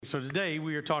So today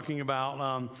we are talking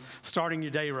about starting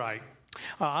your day right.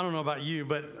 I don't know about you,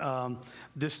 but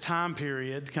this time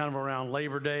period, kind of around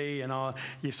Labor Day and all,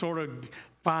 you sort of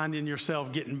finding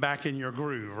yourself getting back in your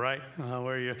groove, right?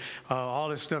 Where you all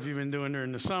this stuff you've been doing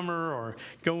during the summer, or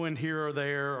going here or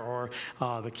there, or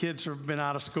the kids have been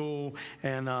out of school,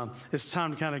 and it's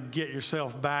time to kind of get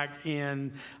yourself back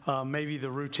in maybe the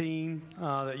routine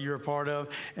that you're a part of.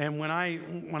 And when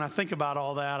I think about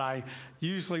all that, I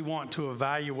usually want to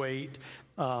evaluate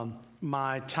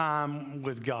my time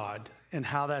with God and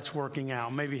how that's working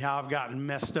out, maybe how I've gotten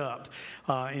messed up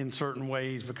in certain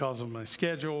ways because of my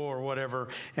schedule or whatever,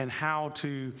 and how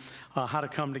to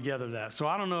come together that. So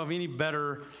I don't know of any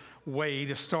better way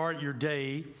to start your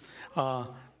day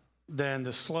than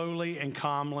to slowly and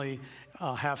calmly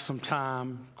have some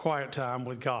time, quiet time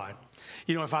with God.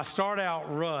 You know, if I start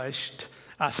out rushed,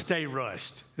 I stay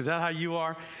rushed. Is that how you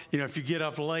are? You know, if you get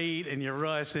up late and you're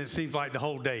rushed, it seems like the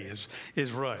whole day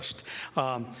is rushed.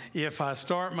 If I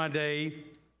start my day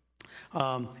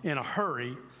in a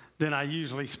hurry, then I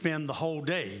usually spend the whole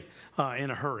day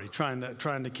in a hurry trying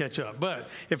to catch up. But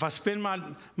if I spend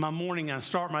my morning and I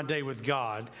start my day with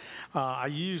God, I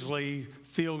usually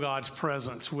feel God's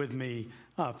presence with me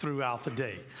throughout the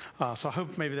day. So I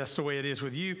hope maybe that's the way it is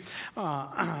with you.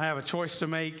 I have a choice to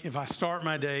make. If I start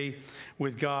my day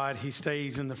with God, He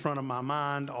stays in the front of my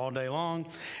mind all day long.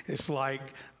 It's like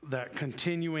that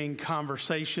continuing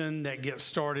conversation that gets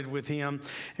started with Him,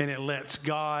 and it lets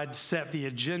God set the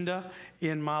agenda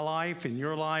in my life, in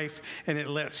your life, and it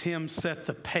lets Him set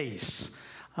the pace.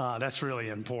 That's really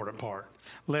an important part.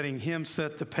 Letting Him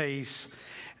set the pace.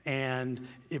 And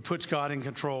it puts God in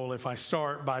control if I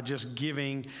start by just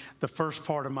giving the first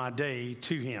part of my day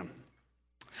to Him.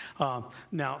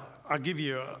 Now, I'll give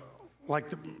you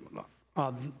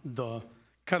the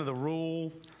kind of the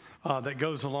rule that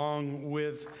goes along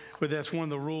with this. One of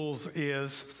the rules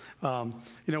is,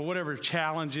 whatever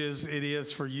challenges it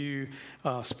is for you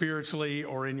spiritually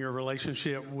or in your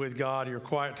relationship with God, your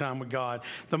quiet time with God,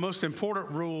 the most important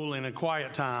rule in a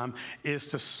quiet time is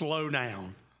to slow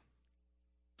down.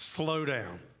 Slow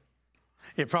down.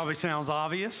 It probably sounds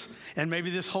obvious, and maybe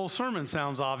this whole sermon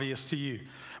sounds obvious to you.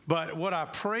 But what I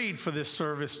prayed for this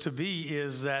service to be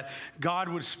is that God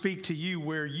would speak to you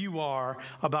where you are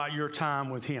about your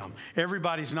time with Him.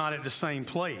 Everybody's not at the same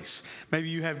place. Maybe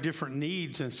you have different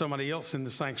needs than somebody else in the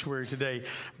sanctuary today.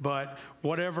 But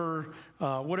whatever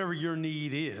your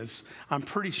need is, I'm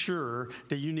pretty sure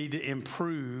that you need to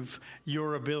improve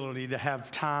your ability to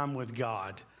have time with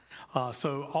God.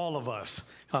 So all of us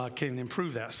can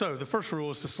improve that. So the first rule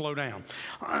is to slow down.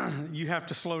 You have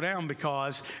to slow down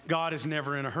because God is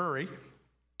never in a hurry.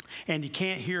 And you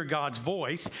can't hear God's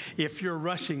voice if you're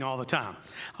rushing all the time.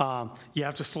 You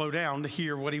have to slow down to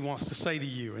hear what He wants to say to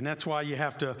you. And that's why you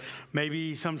have to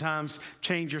maybe sometimes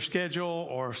change your schedule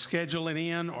or schedule it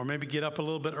in, or maybe get up a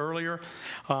little bit earlier.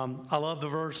 I love the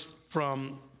verse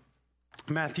from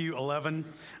Matthew 11,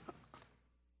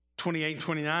 28 and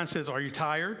 29 says, "Are you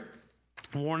tired,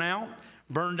 worn out,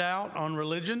 burned out on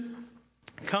religion?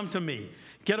 Come to me.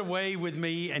 Get away with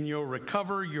me and you'll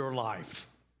recover your life.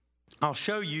 I'll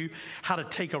show you how to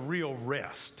take a real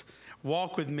rest.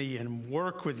 Walk with me and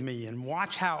work with me and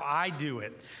watch how I do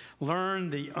it.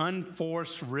 Learn the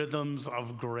unforced rhythms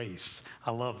of grace." I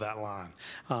love that line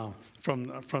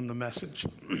from the Message.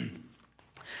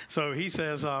 So He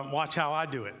says, watch how I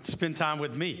do it. Spend time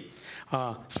with me.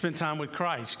 Spend time with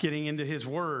Christ, getting into His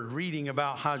Word, reading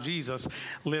about how Jesus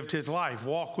lived His life.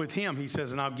 Walk with Him, He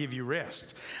says, and I'll give you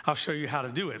rest. I'll show you how to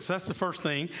do it. So that's the first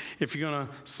thing if you're going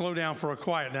to slow down for a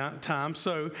quiet time.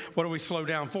 So what do we slow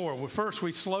down for? Well, first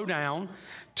we slow down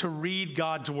to read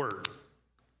God's Word.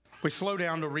 We slow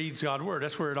down to read God's Word.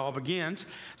 That's where it all begins.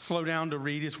 Slow down to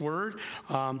read His Word.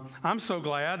 I'm so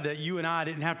glad that you and I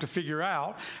didn't have to figure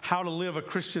out how to live a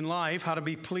Christian life, how to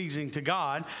be pleasing to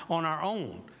God on our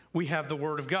own. We have the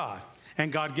Word of God.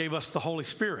 And God gave us the Holy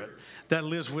Spirit that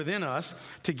lives within us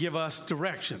to give us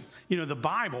direction. You know, the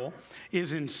Bible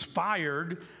is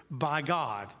inspired by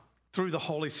God through the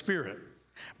Holy Spirit.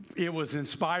 It was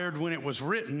inspired when it was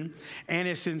written, and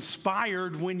it's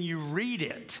inspired when you read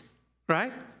it,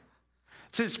 right?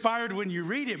 It's inspired when you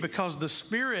read it because the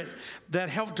Spirit that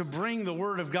helped to bring the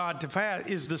Word of God to pass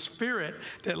is the Spirit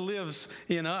that lives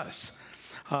in us.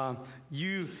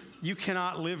 You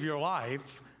cannot live your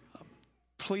life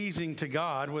pleasing to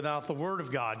God without the Word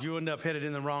of God. You end up headed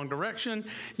in the wrong direction.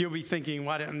 You'll be thinking,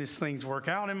 why didn't these things work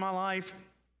out in my life?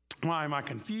 Why am I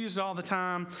confused all the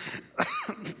time?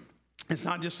 It's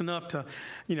not just enough to,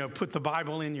 put the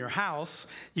Bible in your house.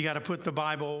 You got to put the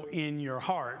Bible in your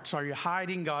heart. So are you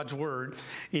hiding God's Word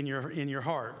in your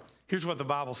heart? Here's what the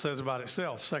Bible says about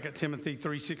itself. 2 Timothy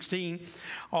 3:16,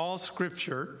 all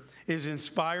Scripture is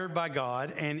inspired by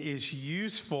God and is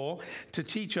useful to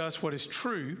teach us what is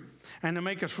true and to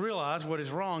make us realize what is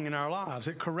wrong in our lives.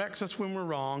 It corrects us when we're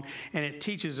wrong, and it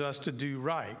teaches us to do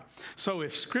right. So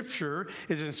if Scripture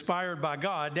is inspired by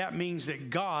God, that means that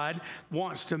God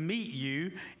wants to meet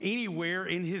you anywhere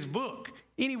in His book.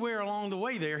 Anywhere along the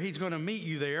way there, He's going to meet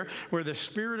you there where the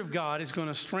Spirit of God is going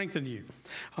to strengthen you.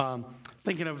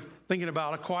 Thinking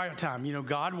about a quiet time. You know,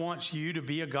 God wants you to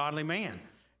be a godly man.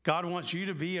 God wants you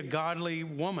to be a godly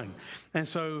woman. And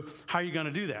so how are you going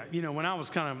to do that? You know, when I was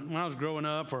growing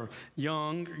up or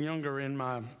younger in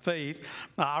my faith,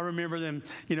 I remember them,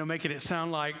 making it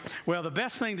sound like, well, the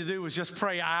best thing to do was just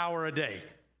pray an hour a day.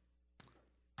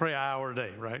 Pray an hour a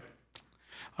day, right?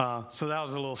 So that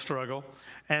was a little struggle.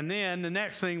 And then the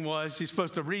next thing was you're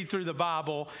supposed to read through the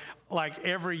Bible like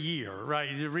every year, right?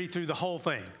 You read through the whole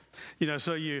thing.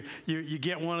 So you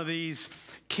get one of these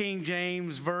King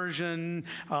James Version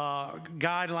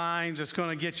guidelines that's going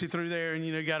to get you through there, and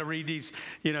you got to read these,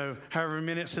 however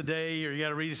minutes a day, or you got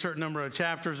to read a certain number of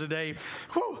chapters a day.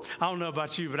 Whew, I don't know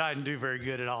about you, but I didn't do very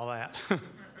good at all that.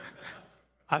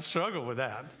 I struggle with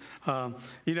that.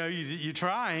 You're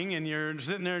trying and you're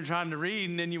sitting there and trying to read,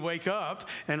 and then you wake up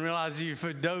and realize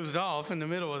you've dozed off in the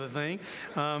middle of the thing.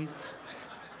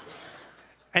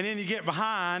 And then you get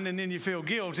behind, and then you feel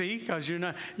guilty because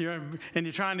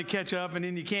you're trying to catch up, and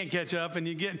then you can't catch up, and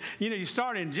you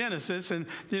start in Genesis, and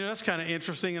that's kind of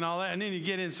interesting and all that, and then you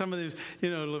get in some of these,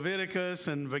 Leviticus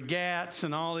and Begats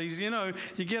and all these,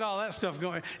 you get all that stuff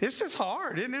going. It's just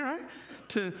hard, isn't it, right?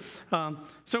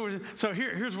 So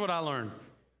here's what I learned.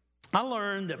 I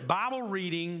learned that Bible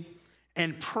reading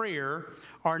and prayer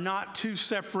are not two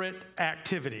separate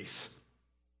activities.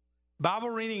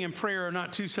 Bible reading and prayer are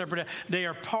not two separate. They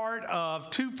are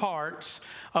two parts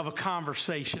of a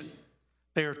conversation.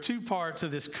 They are two parts of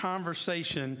this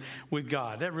conversation with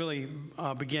God. That really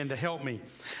began to help me.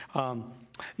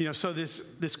 So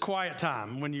this quiet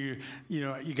time when you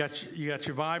got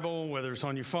your Bible, whether it's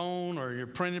on your phone or your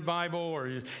printed Bible, or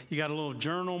you got a little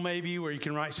journal maybe where you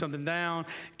can write something down,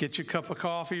 get your cup of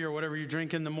coffee or whatever you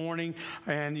drink in the morning,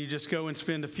 and you just go and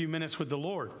spend a few minutes with the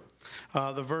Lord.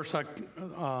 The verse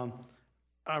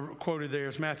I quoted there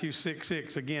is Matthew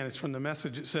 6:6. Again, it's from the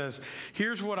Message. It says,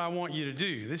 here's what I want you to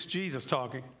do. This is Jesus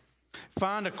talking.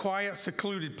 Find a quiet,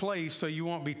 secluded place so you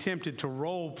won't be tempted to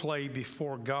role play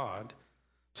before God.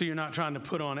 So you're not trying to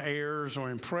put on airs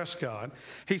or impress God.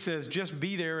 He says, just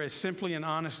be there as simply and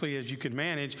honestly as you can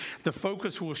manage. The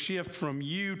focus will shift from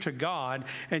you to God,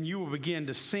 and you will begin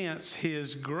to sense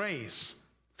His grace.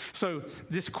 So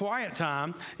this quiet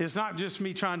time is not just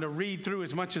me trying to read through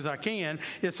as much as I can.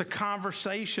 It's a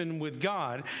conversation with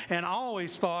God. And I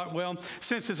always thought, well,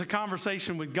 since it's a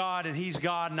conversation with God and He's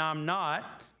God and I'm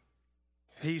not,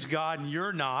 He's God and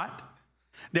you're not,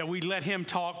 that we let Him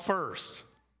talk first,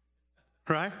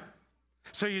 right?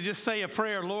 So you just say a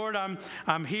prayer, Lord,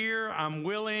 I'm here, I'm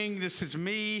willing, this is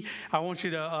me. I want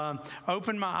you to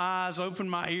open my eyes, open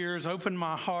my ears, open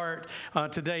my heart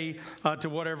today to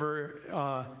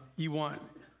whatever you want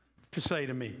to say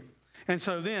to me. And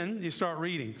so then you start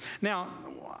reading. Now,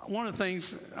 one of the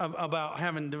things about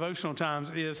having devotional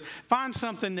times is find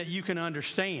something that you can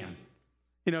understand.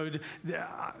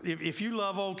 If you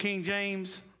love old King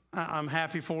James, I'm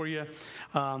happy for you.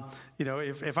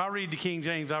 If I read the King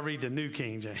James, I read the New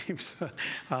King James.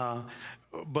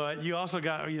 But you also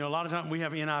got, a lot of times we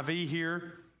have NIV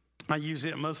here. I use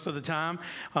it most of the time.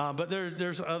 But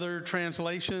there's other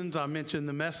translations. I mentioned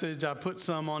the Message. I put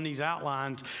some on these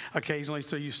outlines occasionally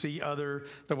so you see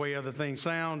the way other things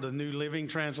sound. The New Living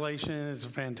Translation is a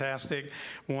fantastic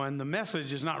one. The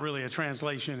Message is not really a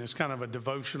translation. It's kind of a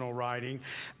devotional writing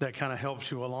that kind of helps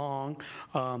you along.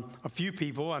 A few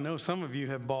people, I know some of you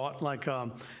have bought like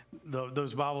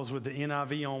those Bibles with the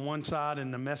NIV on one side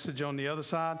and the Message on the other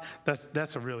side.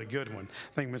 That's a really good one.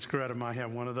 I think Miss Greta might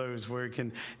have one of those where you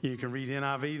can read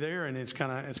NIV there, and it's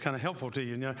kind of helpful to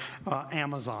you.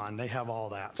 Amazon, they have all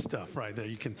that stuff right there.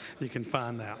 You can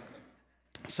find that.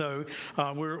 So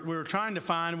we're trying to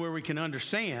find where we can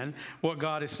understand what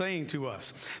God is saying to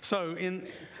us. So in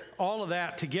all of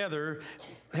that together,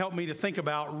 help me to think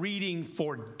about reading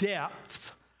for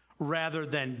depth rather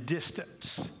than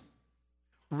distance.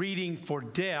 Reading for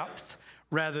depth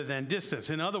rather than distance.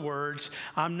 In other words,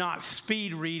 I'm not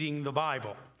speed reading the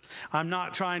Bible. I'm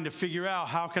not trying to figure out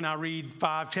how can I read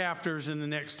 5 chapters in the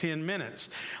next 10 minutes,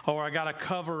 or I got to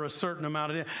cover a certain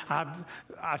amount of it.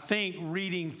 I think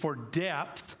reading for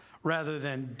depth rather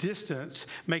than distance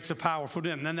makes a powerful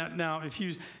difference. Now, if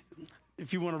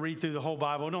if you want to read through the whole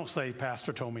Bible, don't say,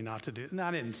 Pastor told me not to do it. No,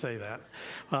 I didn't say that.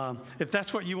 If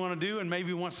that's what you want to do, and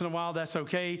maybe once in a while, that's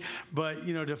okay. But,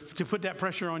 to put that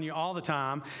pressure on you all the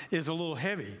time is a little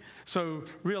heavy. So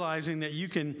realizing that you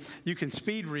can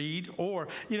speed read, or,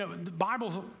 the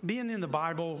Bible, being in the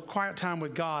Bible, quiet time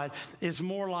with God is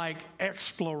more like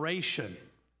exploration.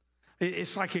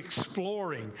 It's like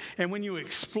exploring. And when you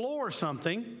explore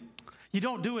something, you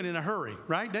don't do it in a hurry,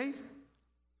 right, Dave?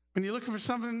 When you're looking for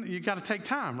something, you got to take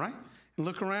time, right? And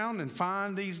look around and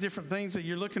find these different things that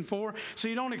you're looking for. So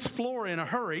you don't explore in a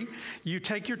hurry. You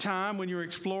take your time when you're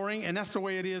exploring, and that's the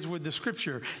way it is with the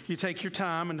Scripture. You take your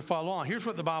time and to follow on. Here's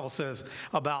what the Bible says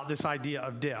about this idea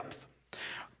of depth.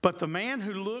 But the man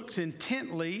who looks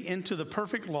intently into the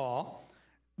perfect law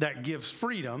that gives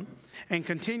freedom and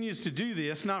continues to do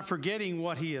this, not forgetting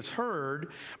what he has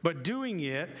heard, but doing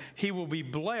it, he will be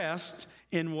blessed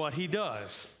in what he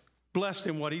does. Blessed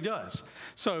in what he does.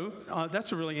 So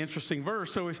that's a really interesting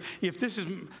verse. So if this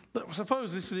is,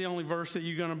 suppose this is the only verse that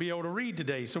you're going to be able to read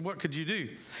today. So what could you do?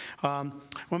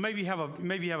 Well, maybe you have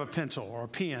a pencil or a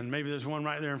pen. Maybe there's one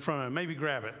right there in front of you. Maybe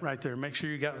grab it right there. Make sure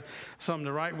you got something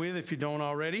to write with if you don't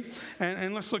already.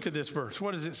 And let's look at this verse.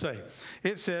 What does it say?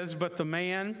 It says, but the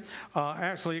man,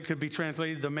 actually it could be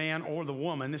translated the man or the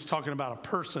woman. It's talking about a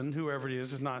person, whoever it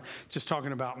is. It's not just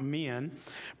talking about men.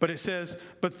 But it says,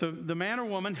 but the man or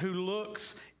woman who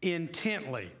looks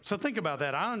intently. So think about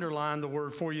that. I underlined the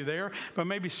word for you there, but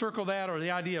maybe circle that, or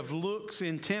the idea of looks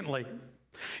intently.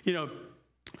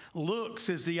 Looks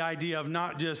is the idea of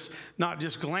not just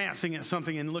glancing at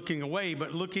something and looking away,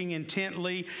 but looking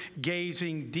intently,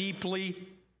 gazing deeply.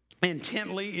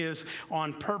 Intently is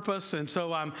on purpose, and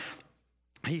so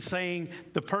he's saying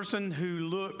the person who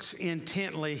looks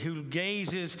intently, who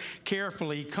gazes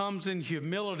carefully, comes in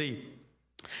humility.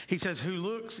 He says, who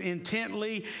looks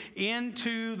intently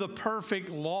into the perfect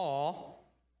law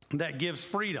that gives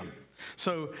freedom.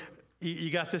 So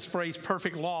you got this phrase,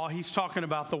 perfect law. He's talking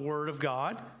about the Word of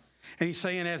God. And he's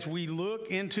saying, as we look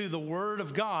into the Word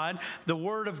of God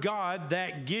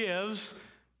that gives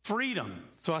freedom.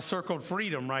 So I circled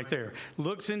freedom right there.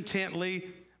 Looks intently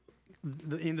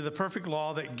into the perfect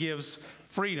law that gives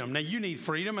freedom. Now, you need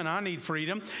freedom, and I need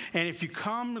freedom. And if you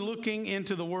come looking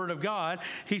into the Word of God,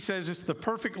 he says it's the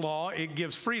perfect law. It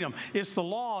gives freedom. It's the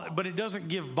law, but it doesn't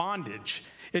give bondage.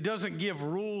 It doesn't give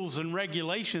rules and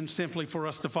regulations simply for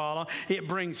us to follow. It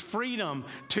brings freedom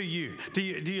to you. Do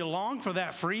you long for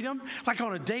that freedom? Like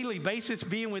on a daily basis,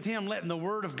 being with him, letting the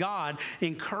Word of God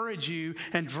encourage you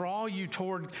and draw you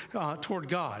toward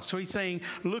God. So he's saying,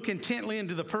 look intently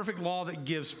into the perfect law that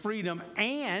gives freedom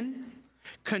and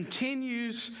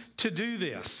continues to do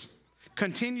this.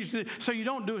 So you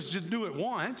don't just do it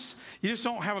once. You just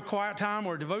don't have a quiet time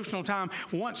or a devotional time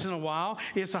once in a while.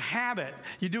 It's a habit.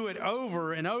 You do it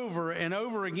over and over and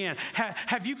over again.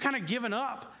 Have you kind of given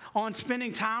up on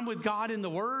spending time with God in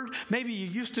the Word? Maybe you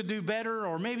used to do better,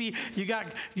 or maybe you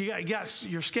got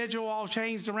your schedule all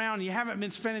changed around and you haven't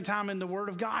been spending time in the Word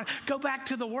of God. Go back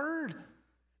to the Word.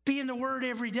 Be in the Word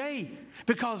every day,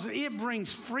 because it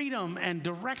brings freedom and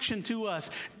direction to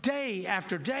us day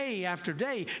after day after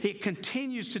day. It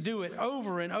continues to do it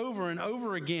over and over and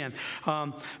over again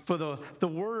for the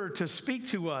Word to speak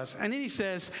to us. And then he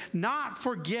says, not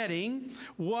forgetting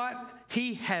what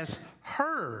he has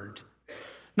heard.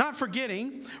 Not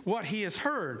forgetting what he has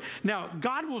heard. Now,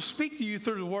 God will speak to you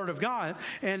through the Word of God,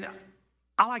 and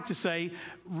I like to say,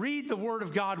 read the Word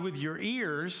of God with your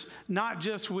ears, not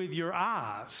just with your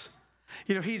eyes.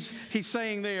 He's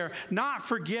saying there, not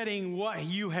forgetting what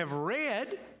you have read.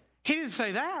 He didn't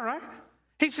say that, right?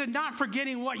 He said, not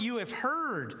forgetting what you have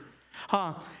heard.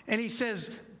 And he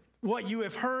says, what you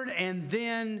have heard, and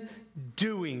then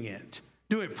doing it.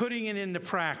 Putting it into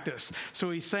practice.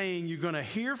 So he's saying you're going to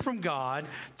hear from God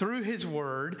through his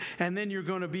Word, and then you're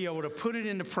going to be able to put it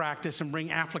into practice and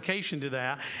bring application to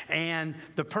that. And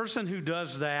the person who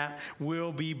does that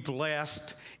will be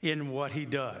blessed in what he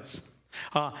does.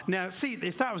 Now, see,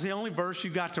 if that was the only verse you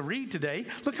got to read today,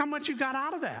 look how much you got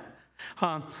out of that.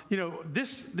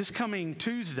 This coming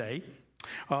Tuesday,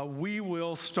 we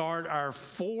will start our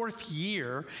 4th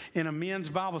year in a men's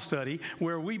Bible study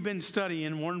where we've been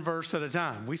studying one verse at a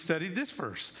time. We studied this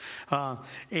verse. I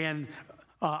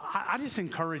just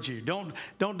encourage you, don't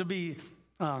to be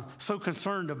so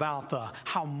concerned about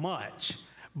how much,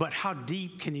 but how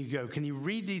deep can you go? Can you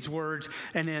read these words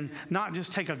and then not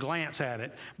just take a glance at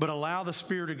it, but allow the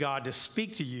Spirit of God to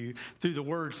speak to you through the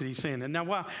words that he's saying? And now,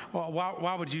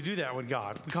 why would you do that with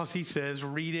God? Because he says,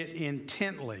 read it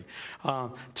intently.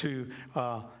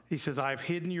 He says, I've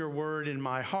hidden your word in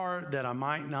my heart that I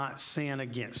might not sin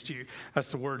against you. That's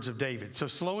the words of David. So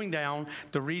slowing down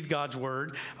to read God's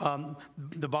word.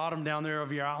 The bottom down there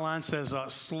of your outline says,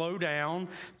 slow down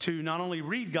to not only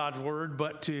read God's word,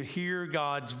 but to hear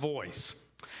God's voice.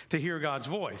 To hear God's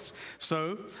voice.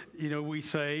 So, we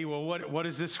say, well, what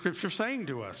is this scripture saying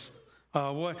to us?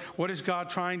 What is God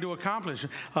trying to accomplish?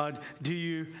 Do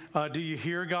you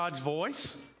hear God's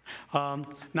voice? Now,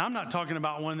 I'm not talking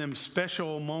about one of them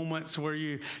special moments where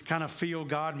you kind of feel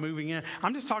God moving in.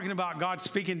 I'm just talking about God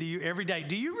speaking to you every day.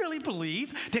 Do you really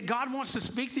believe that God wants to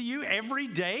speak to you every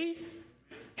day?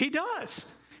 He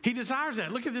does. He desires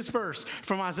that. Look at this verse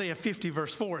from Isaiah 50,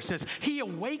 verse 4. It says, he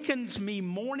awakens me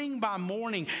morning by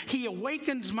morning. He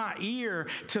awakens my ear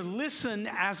to listen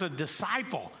as a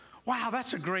disciple. Wow,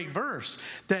 that's a great verse,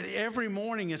 that every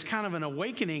morning is kind of an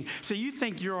awakening. So you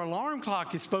think your alarm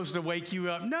clock is supposed to wake you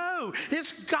up. No,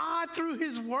 it's God through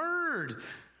his word,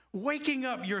 waking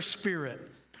up your spirit.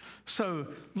 So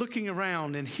looking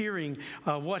around and hearing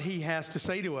what he has to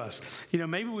say to us.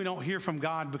 Maybe we don't hear from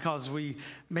God because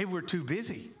maybe we're too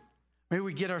busy. Maybe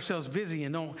we get ourselves busy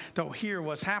and don't hear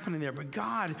what's happening there. But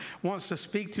God wants to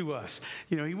speak to us.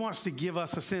 He wants to give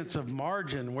us a sense of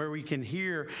margin where we can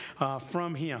hear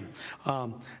from him.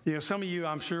 Some of you,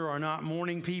 I'm sure, are not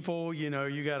morning people. You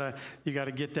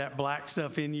gotta get that black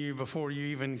stuff in you before you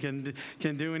even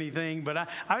can do anything. But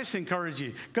I just encourage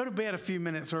you, go to bed a few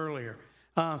minutes earlier.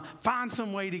 Find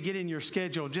some way to get in your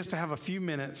schedule just to have a few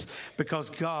minutes, because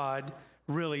God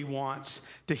really wants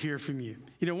to hear from you.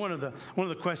 One of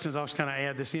the questions, I'll just kind of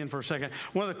add this in for a second.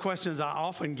 One of the questions I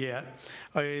often get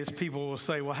is people will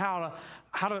say, well,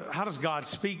 how does God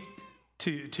speak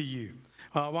to you?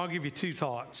 Well, I'll give you two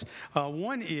thoughts.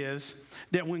 One is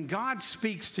that when God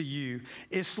speaks to you,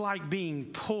 it's like being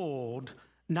pulled,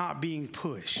 not being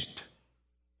pushed.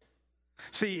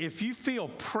 See, if you feel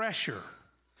pressure,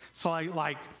 it's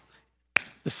like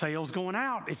the sale's going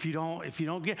out. If you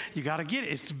don't get, you got to get it.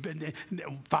 It's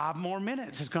 5 more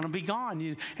minutes. It's going to be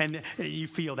gone. And you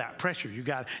feel that pressure.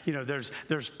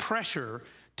 There's pressure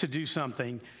to do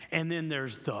something, and then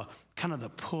there's the kind of the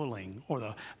pulling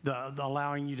or the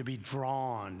allowing you to be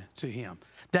drawn to him.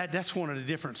 That's one of the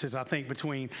differences, I think,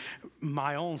 between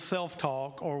my own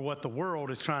self-talk or what the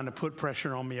world is trying to put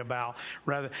pressure on me about.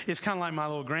 Rather, it's kind of like my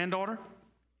little granddaughter.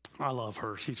 I love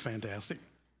her. She's fantastic.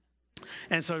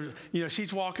 And so,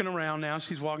 she's walking around now.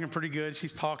 She's walking pretty good.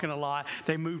 She's talking a lot.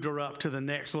 They moved her up to the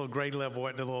next little grade level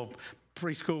at the little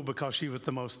preschool because she was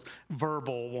the most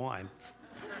verbal one.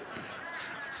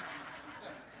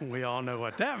 We all know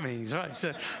what that means, right?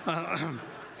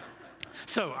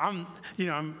 So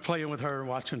I'm playing with her,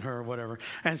 watching her, whatever.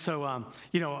 And so,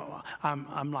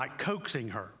 I'm like coaxing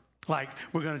her. Like,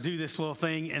 we're going to do this little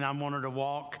thing, and I want her to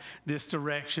walk this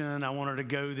direction. I want her to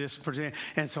go this direction.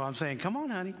 And so I'm saying, come on,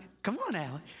 honey. Come on,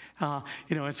 Allie.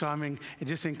 And so I'm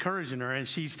just encouraging her, and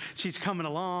she's coming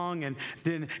along, and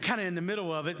then kind of in the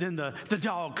middle of it, then the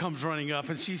dog comes running up,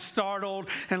 and she's startled,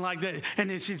 and like that,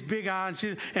 and then she's big-eyed,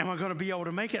 and am I going to be able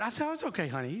to make it? I said, oh, it's okay,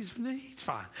 honey. He's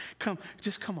fine. Come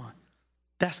on.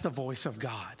 That's the voice of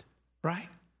God, right?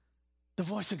 The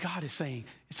voice of God is saying,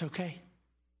 it's okay.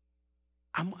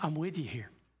 I'm with you here.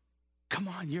 Come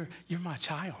on, you're my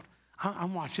child.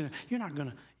 I'm watching it. You're not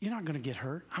gonna get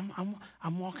hurt.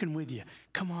 I'm walking with you.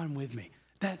 Come on with me.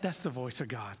 That's the voice of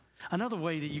God. Another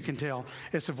way that you can tell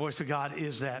it's the voice of God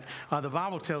is that the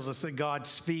Bible tells us that God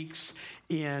speaks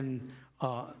in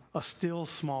a still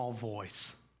small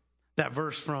voice. That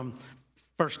verse from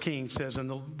 1 Kings says,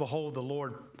 and behold, the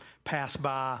Lord passed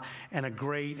by, and a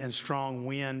great and strong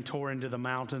wind tore into the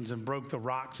mountains and broke the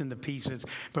rocks into pieces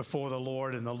before the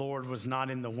Lord, and the Lord was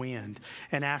not in the wind.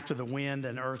 And after the wind,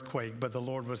 an earthquake, but the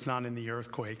Lord was not in the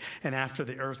earthquake. And after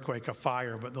the earthquake, a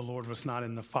fire, but the Lord was not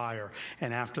in the fire.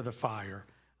 And after the fire,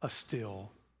 a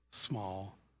still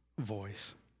small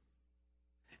voice.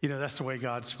 That's the way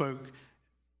God spoke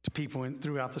to people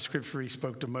throughout the scripture. He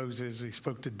spoke to Moses, he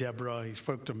spoke to Deborah, he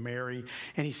spoke to Mary,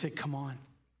 and he said, come on.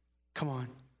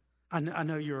 I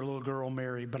know you're a little girl,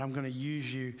 Mary, but I'm going to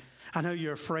use you. I know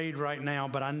you're afraid right now,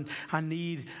 but I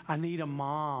need a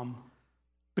mom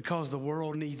because the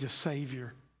world needs a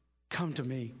Savior. Come to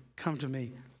me.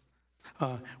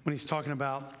 When he's talking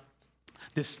about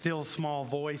This still small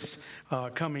voice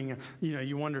coming,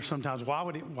 you wonder sometimes, why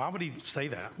would he say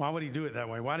that? Why would he do it that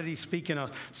way? Why did he speak in a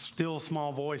still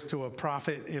small voice to a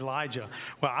prophet Elijah?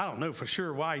 Well, I don't know for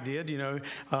sure why he did.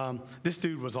 This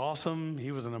dude was awesome.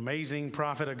 He was an amazing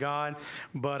prophet of God.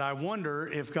 But I wonder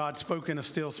if God spoke in a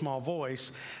still small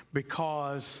voice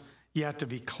because you have to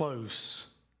be close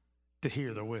to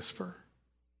hear the whisper.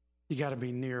 You got to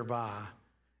be nearby.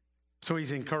 So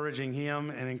he's encouraging him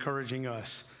and encouraging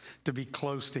us to be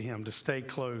close to him, to stay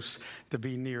close, to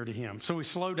be near to him. So we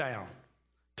slow down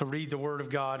to read the Word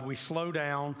of God. We slow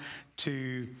down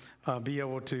to be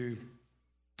able to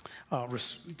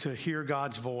hear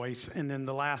God's voice. And then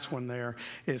the last one there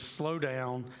is slow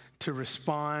down to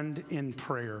respond in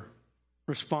prayer.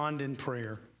 Respond in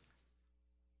prayer.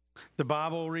 The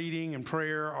Bible reading and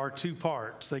prayer are two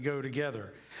parts. They go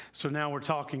together. So now we're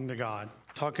talking to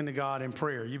God in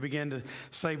prayer. You begin to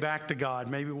say back to God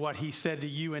maybe what he said to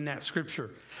you in that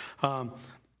scripture.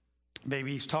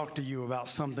 Maybe he's talked to you about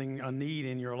something, a need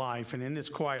in your life. And in this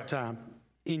quiet time,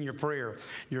 in your prayer,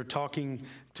 you're talking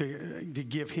to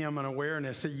give him an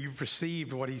awareness that you've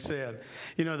received what he said.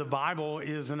 The Bible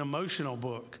is an emotional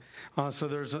book. So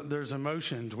there's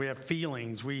emotions. We have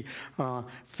feelings. We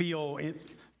feel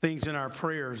things in our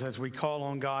prayers as we call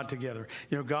on God together.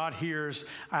 God hears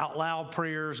out loud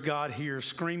prayers, God hears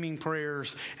screaming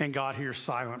prayers, and God hears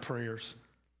silent prayers.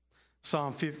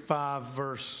 Psalm 55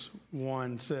 verse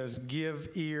 1 says, "Give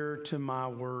ear to my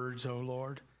words, O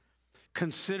Lord.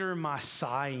 Consider my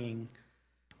sighing.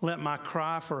 Let my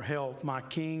cry for help, my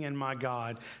King and my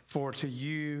God, for to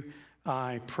you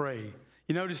I pray."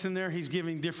 You notice in there he's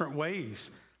giving different ways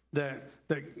that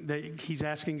he's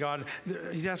asking God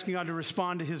to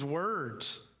respond to his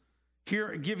words.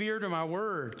 Give ear to my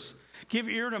words. Give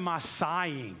ear to my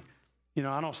sighing.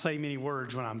 I don't say many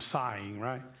words when I'm sighing,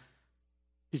 right?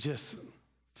 You're just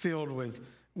filled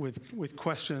with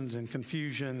questions and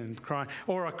confusion and crying,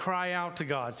 or a cry out to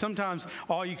God. Sometimes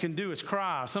all you can do is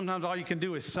cry. Sometimes all you can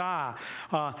do is sigh.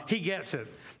 He gets it.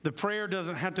 The prayer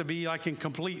doesn't have to be like in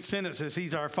complete sentences.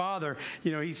 He's our Father.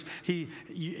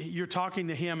 You're talking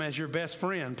to him as your best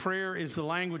friend. Prayer is the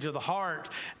language of the heart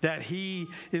that he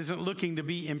isn't looking to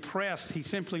be impressed. He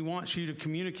simply wants you to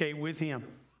communicate with him.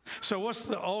 So what's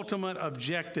the ultimate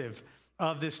objective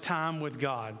of this time with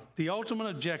God? The ultimate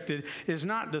objective is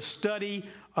not to study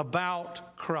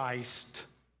about Christ,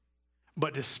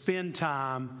 but to spend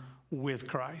time with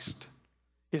Christ.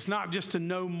 It's not just to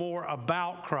know more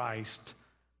about Christ,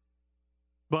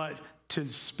 but to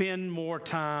spend more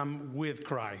time with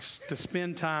Christ, to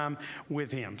spend time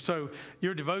with him. So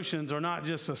your devotions are not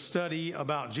just a study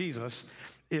about Jesus.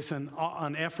 It's an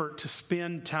effort to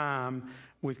spend time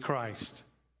with Christ.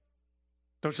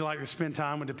 Don't you like to spend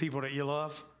time with the people that you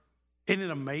love? Isn't it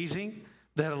amazing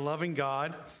that a loving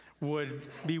God would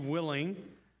be willing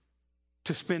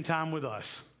to spend time with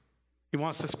us? He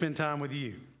wants to spend time with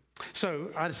you.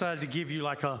 So I decided to give you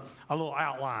like a little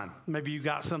outline. Maybe you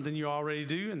got something you already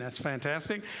do, and that's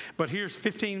fantastic. But here's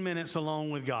 15 minutes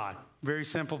alone with God. Very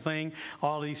simple thing.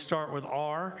 All these start with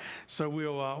R, so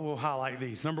we'll highlight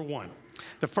these. Number one,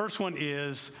 the first one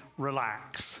is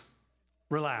relax.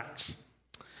 Relax.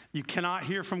 You cannot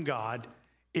hear from God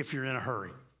if you're in a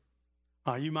hurry.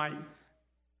 You might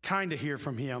kind of hear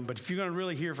from him, but if you're going to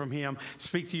really hear from him,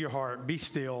 speak to your heart. Be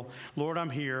still. Lord, I'm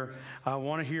here. I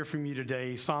want to hear from you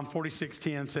today. Psalm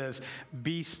 46:10 says,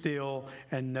 "Be still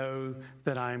and know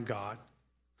that I am God."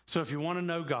 So if you want to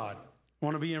know God,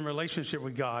 want to be in relationship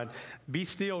with God, be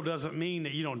still doesn't mean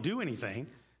that you don't do anything.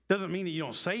 Doesn't mean that you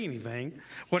don't say anything.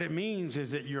 What it means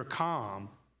is that you're calm,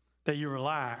 that you're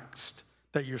relaxed,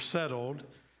 that you're settled,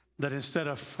 that instead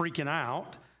of freaking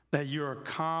out, that you're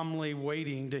calmly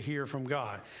waiting to hear from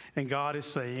God. And God is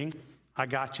saying, I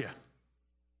got you.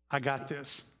 I got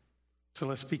this. So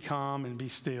let's be calm and be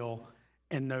still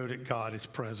and know that God is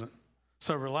present.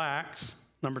 So relax.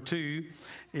 Number two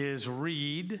is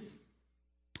read.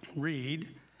 Read.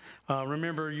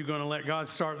 Remember, you're going to let God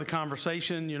start the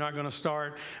conversation. You're not going to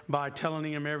start by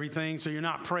telling him everything. So you're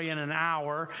not praying an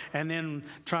hour and then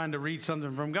trying to read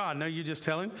something from God. No, you just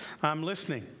tell him, I'm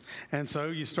listening. And so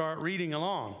you start reading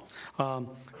along.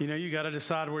 You got to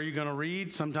decide where you're going to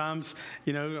read. Sometimes,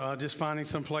 just finding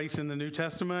some place in the New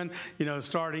Testament,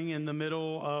 starting in the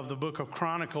middle of the book of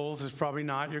Chronicles is probably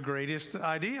not your greatest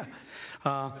idea.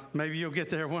 Maybe you'll get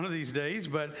there one of these days,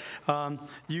 but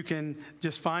you can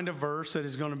just find a verse that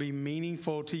is going to be be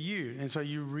meaningful to you. And so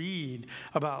you read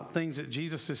about things that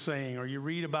Jesus is saying, or you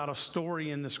read about a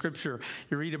story in the scripture.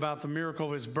 You read about the miracle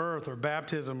of his birth or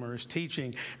baptism or his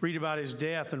teaching. Read about his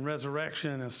death and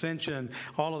resurrection, ascension,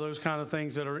 all of those kind of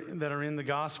things that are in the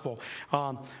gospel.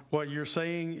 What you're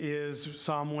saying is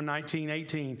Psalm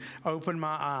 119:18, open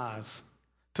my eyes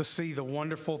to see the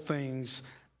wonderful things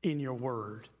in your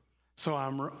word. So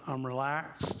I'm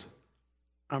relaxed.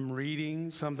 I'm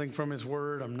reading something from his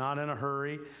word. I'm not in a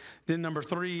hurry. Then number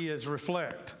 3 is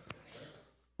reflect.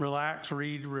 Relax,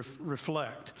 read,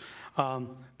 reflect.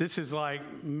 This is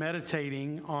like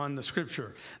meditating on the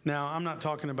scripture. Now, I'm not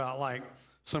talking about like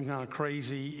some kind of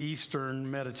crazy Eastern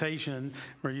meditation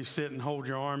where you sit and hold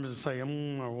your arms and say,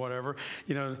 or whatever.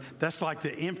 You know, that's like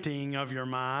the emptying of your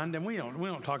mind. And we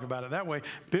don't talk about it that way.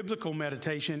 Biblical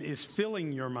meditation is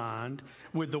filling your mind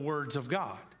with the words of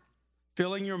God.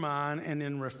 Filling your mind and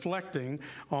then reflecting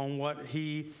on what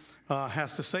he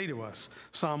has to say to us.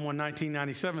 Psalm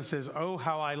 119:97 says, oh,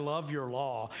 how I love your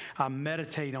law. I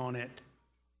meditate on it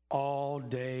all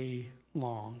day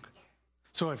long.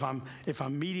 So if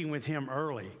I'm meeting with him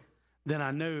early, then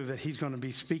I know that he's going to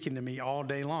be speaking to me all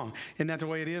day long. Isn't that the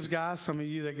way it is, guys? Some of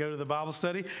you that go to the Bible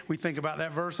study, we think about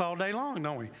that verse all day long,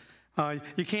 don't we?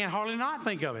 You can't hardly not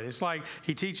think of it. It's like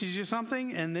he teaches you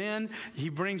something and then he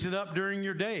brings it up during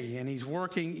your day and he's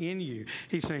working in you.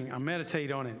 He's saying, I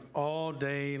meditate on it all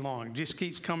day long. It just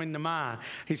keeps coming to mind.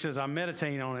 He says, I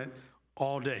meditate on it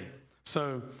all day.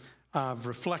 So I've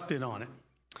reflected on it.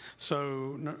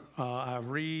 So I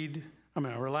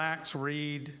relax,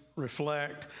 read,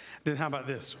 reflect. Then how about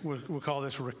this? We'll call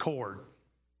this record.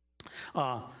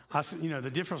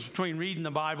 The difference between reading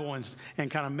the Bible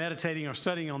and kind of meditating or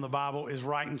studying on the Bible is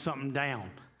writing something down.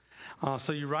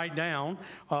 So you write down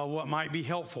what might be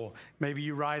helpful. Maybe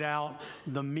you write out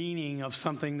the meaning of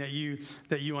something that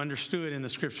you understood in the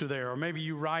scripture there. Or maybe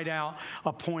you write out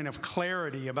a point of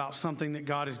clarity about something that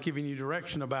God is giving you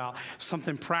direction about,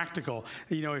 something practical.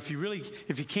 You know, if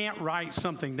you can't write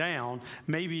something down,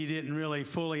 maybe you didn't really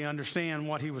fully understand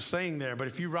what he was saying there. But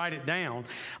if you write it down,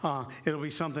 it'll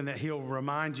be something that he'll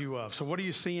remind you of. So what are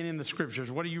you seeing in the scriptures?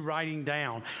 What are you writing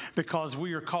down? Because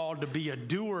we are called to be a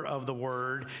doer of the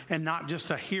word and not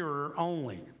just a hearer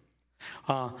only.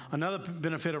 Another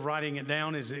benefit of writing it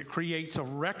down is it creates a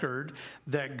record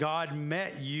that God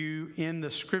met you in the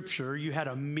scripture. You had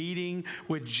a meeting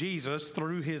with Jesus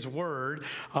through his word.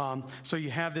 So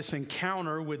you have this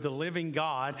encounter with the living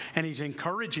God, and he's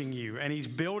encouraging you, and he's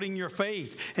building your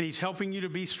faith, and he's helping you to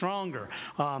be stronger.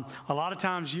 A lot of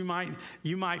times you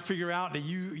might figure out that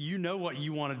you know what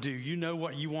you want to do. You know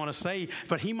what you want to say,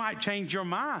 but he might change your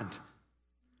mind.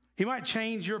 He might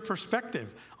change your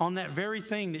perspective on that very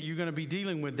thing that you're going to be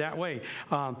dealing with that way.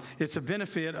 It's a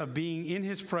benefit of being in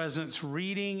his presence,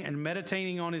 reading and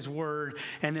meditating on his word,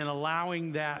 and then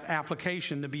allowing that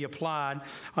application to be applied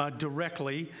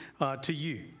directly to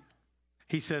you.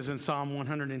 He says in Psalm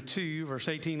 102, verse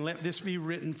 18, let this be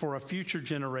written for a future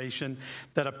generation,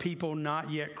 that a people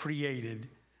not yet created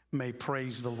may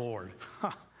praise the Lord.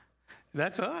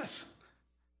 That's us.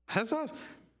 That's us.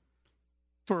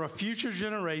 For a future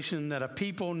generation, that a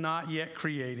people not yet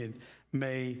created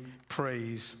may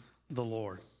praise the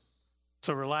Lord.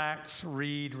 So relax,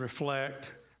 read,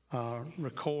 reflect,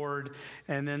 record.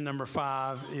 And then number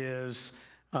 5 is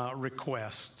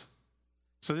request.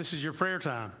 So this is your prayer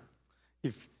time.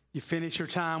 You finish your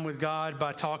time with God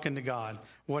by talking to God,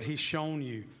 what he's shown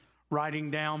you,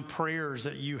 writing down prayers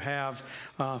that you have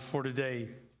for today.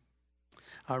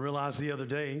 I realized the other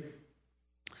day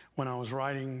when I was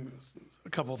writing a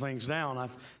couple of things down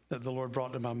that the Lord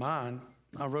brought to my mind,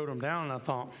 I wrote them down and I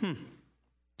thought,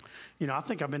 I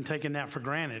think I've been taking that for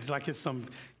granted. Like it's some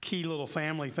key little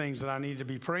family things that I need to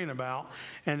be praying about.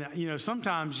 And,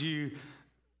 sometimes you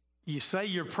say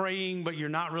you're praying, but you're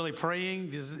not really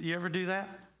praying. You ever do that?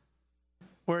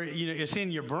 Where, it's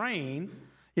in your brain.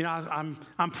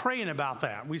 I'm praying about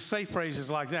that. We say phrases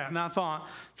like that. And I thought,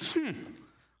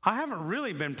 I haven't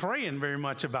really been praying very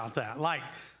much about that. Like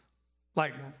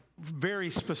very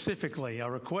specifically a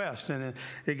request, and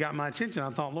it got my attention.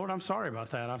 I thought, Lord, I'm sorry about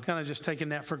that. I've kind of just taken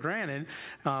that for granted.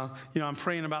 I'm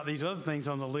praying about these other things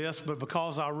on the list, but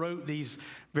because I wrote these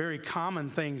very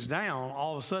common things down,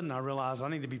 all of a sudden I realized I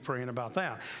need to be praying about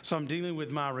that. So I'm dealing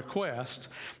with my request,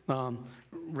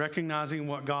 recognizing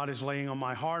what God is laying on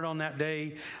my heart on that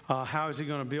day. How is he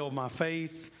going to build my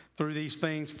faith through these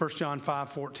things? 1 John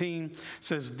 5:14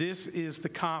 says, this is the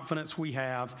confidence we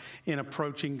have in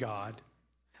approaching God,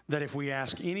 that if we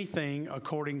ask anything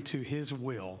according to his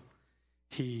will,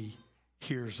 he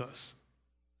hears us.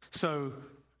 So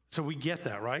we get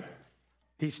that, right?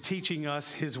 He's teaching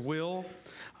us his will.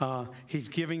 He's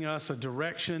giving us a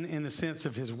direction in the sense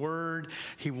of his word.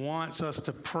 He wants us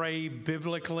to pray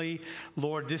biblically.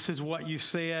 Lord, this is what you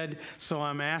said, so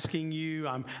I'm asking you,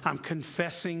 I'm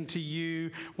confessing to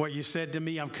you what you said to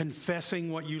me. I'm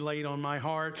confessing what you laid on my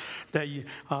heart. That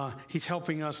he's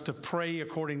helping us to pray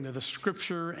according to the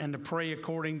scripture and to pray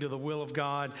according to the will of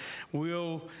God.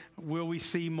 Will we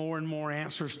see more and more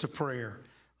answers to prayer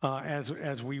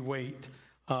as we wait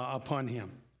upon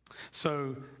him?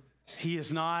 So he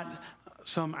is not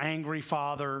some angry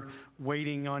father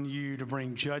waiting on you to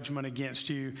bring judgment against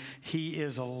you. He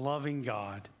is a loving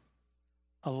God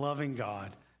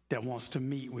that wants to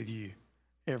meet with you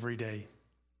every day.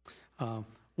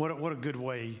 What a good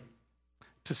way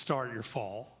to start your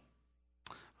fall.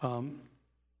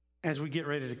 As we get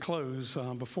ready to close,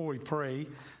 before we pray,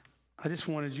 I just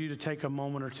wanted you to take a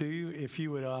moment or two, if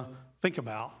you would think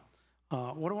about,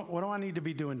 what do I need to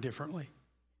be doing differently?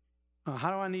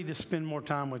 How do I need to spend more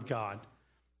time with God?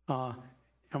 Am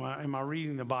I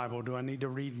reading the Bible? Do I need to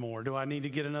read more? Do I need to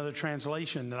get another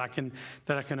translation that I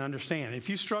can understand? If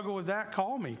you struggle with that,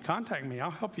 call me, contact me. I'll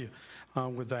help you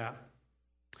with that.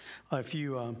 If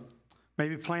you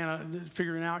maybe plan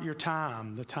figuring out your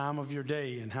time, the time of your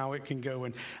day, and how it can go,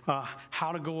 and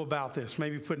how to go about this.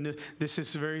 Maybe putting this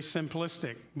is very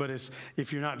simplistic, but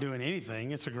if you're not doing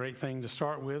anything, it's a great thing to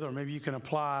start with. Or maybe you can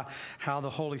apply how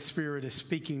the Holy Spirit is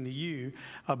speaking to you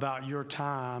about your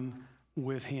time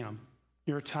with him,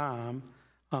 your time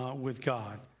with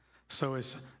God. So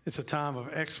it's a time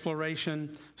of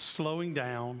exploration, slowing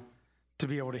down to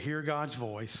be able to hear God's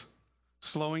voice,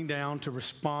 slowing down to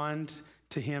respond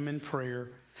to him in prayer.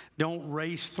 Don't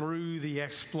race through the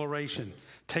exploration.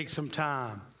 Take some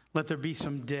time. Let there be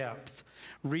some depth.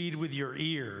 Read with your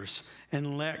ears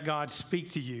and let God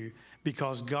speak to you,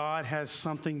 because God has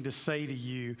something to say to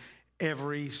you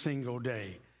every single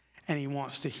day. And he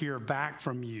wants to hear back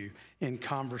from you in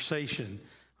conversation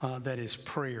that is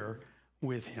prayer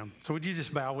with him. So would you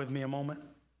just bow with me a moment?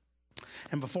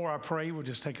 And before I pray, we'll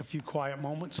just take a few quiet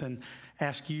moments and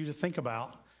ask you to think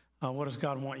about what does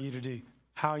God want you to do?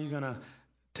 How are you going to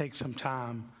take some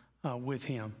time with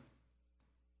him?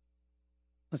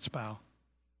 Let's bow.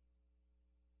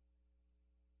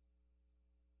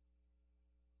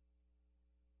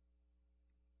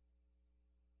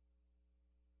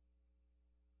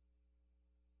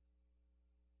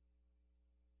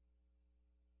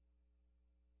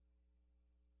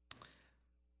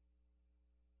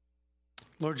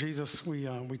 Lord Jesus, we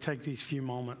take these few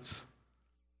moments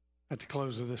at the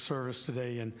close of this service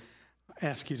today and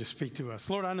ask you to speak to us.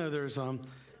 Lord, I know there's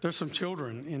some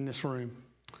children in this room,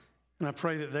 and I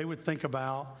pray that they would think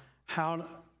about how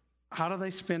do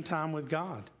they spend time with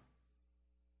God?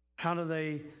 How do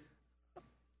they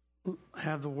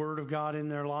have the Word of God in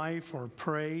their life or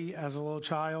pray as a little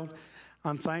child?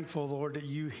 I'm thankful, Lord, that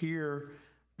you hear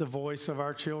the voice of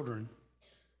our children.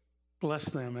 Bless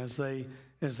them as they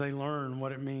learn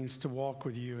what it means to walk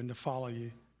with you and to follow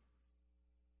you.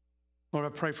 Lord, I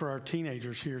pray for our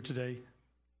teenagers here today.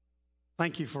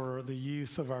 Thank you for the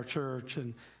youth of our church,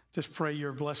 and just pray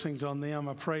your blessings on them.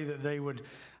 I pray that they would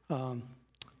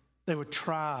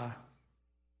try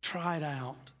it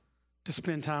out to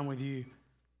spend time with you,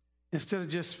 instead of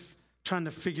just trying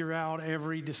to figure out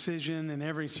every decision and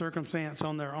every circumstance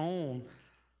on their own.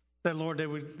 That, Lord,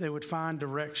 they would find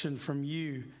direction from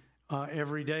you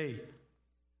every day.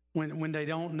 When they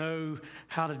don't know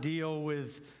how to deal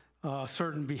with a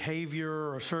certain behavior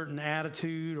or a certain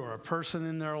attitude or a person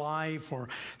in their life or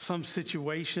some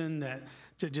situation that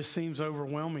just seems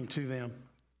overwhelming to them.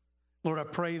 Lord, I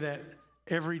pray that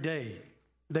every day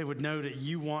they would know that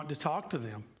you want to talk to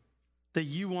them, that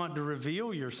you want to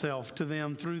reveal yourself to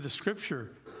them through the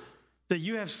scripture, that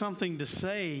you have something to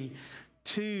say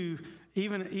to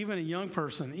even a young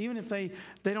person, even if they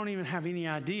don't even have any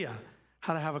idea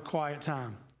how to have a quiet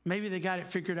time. Maybe they got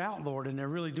it figured out, Lord, and they're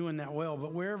really doing that well.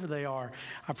 But wherever they are,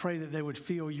 I pray that they would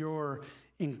feel your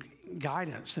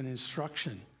guidance and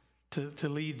instruction to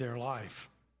lead their life.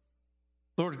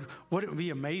 Lord, would it be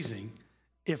amazing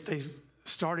if they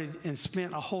started and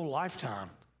spent a whole lifetime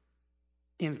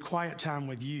in quiet time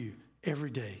with you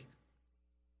every day?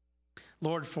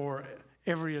 Lord, for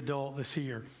every adult that's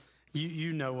here,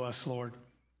 you know us, Lord.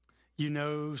 You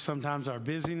know sometimes our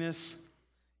busyness.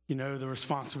 You know the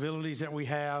responsibilities that we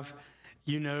have.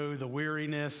 You know the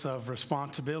weariness of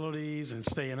responsibilities and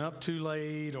staying up too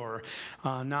late, or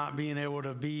not being able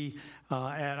to be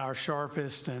at our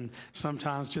sharpest, and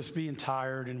sometimes just being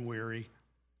tired and weary.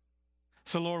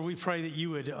 So, Lord, we pray that you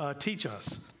would teach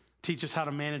us how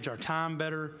to manage our time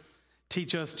better.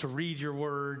 Teach us to read your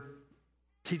word.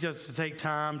 Teach us to take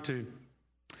time to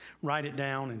write it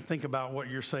down and think about what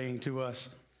you're saying to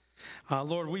us.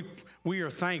 Lord, we are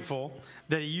thankful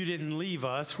that you didn't leave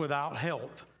us without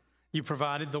help. You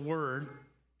provided the Word.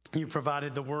 You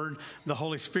provided the Word, the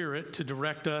Holy Spirit, to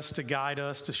direct us, to guide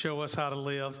us, to show us how to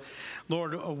live.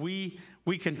 Lord, we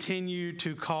continue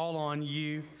to call on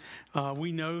you.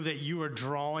 We know that you are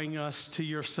drawing us to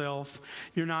yourself.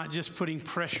 You're not just putting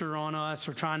pressure on us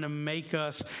or trying to make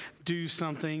us do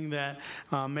something that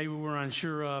maybe we're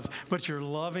unsure of, but you're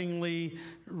lovingly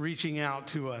reaching out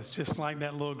to us, just like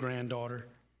that little granddaughter,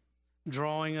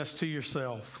 drawing us to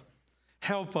yourself.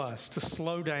 Help us to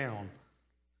slow down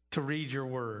to read your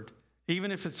word,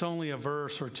 even if it's only a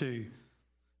verse or two,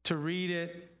 to read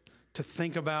it, to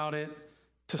think about it,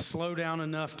 to slow down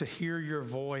enough to hear your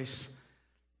voice,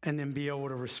 and then be able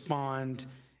to respond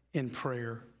in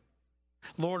prayer.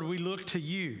 Lord, we look to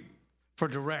you for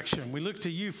direction. We look to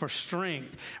you for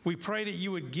strength. We pray that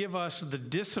you would give us the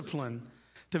discipline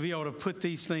to be able to put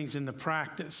these things into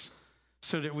practice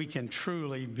so that we can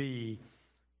truly be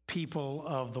people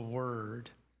of the word,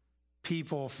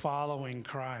 people following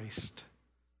Christ,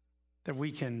 that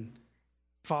we can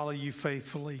follow you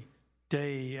faithfully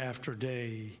day after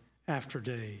day after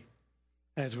day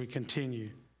as we continue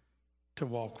to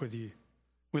walk with you.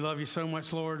 We love you so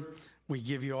much, Lord. We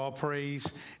give you all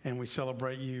praise and we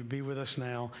celebrate you. Be with us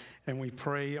now. And we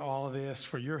pray all of this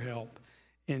for your help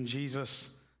in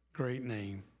Jesus' great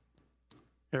name.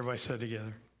 Everybody said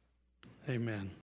together, amen.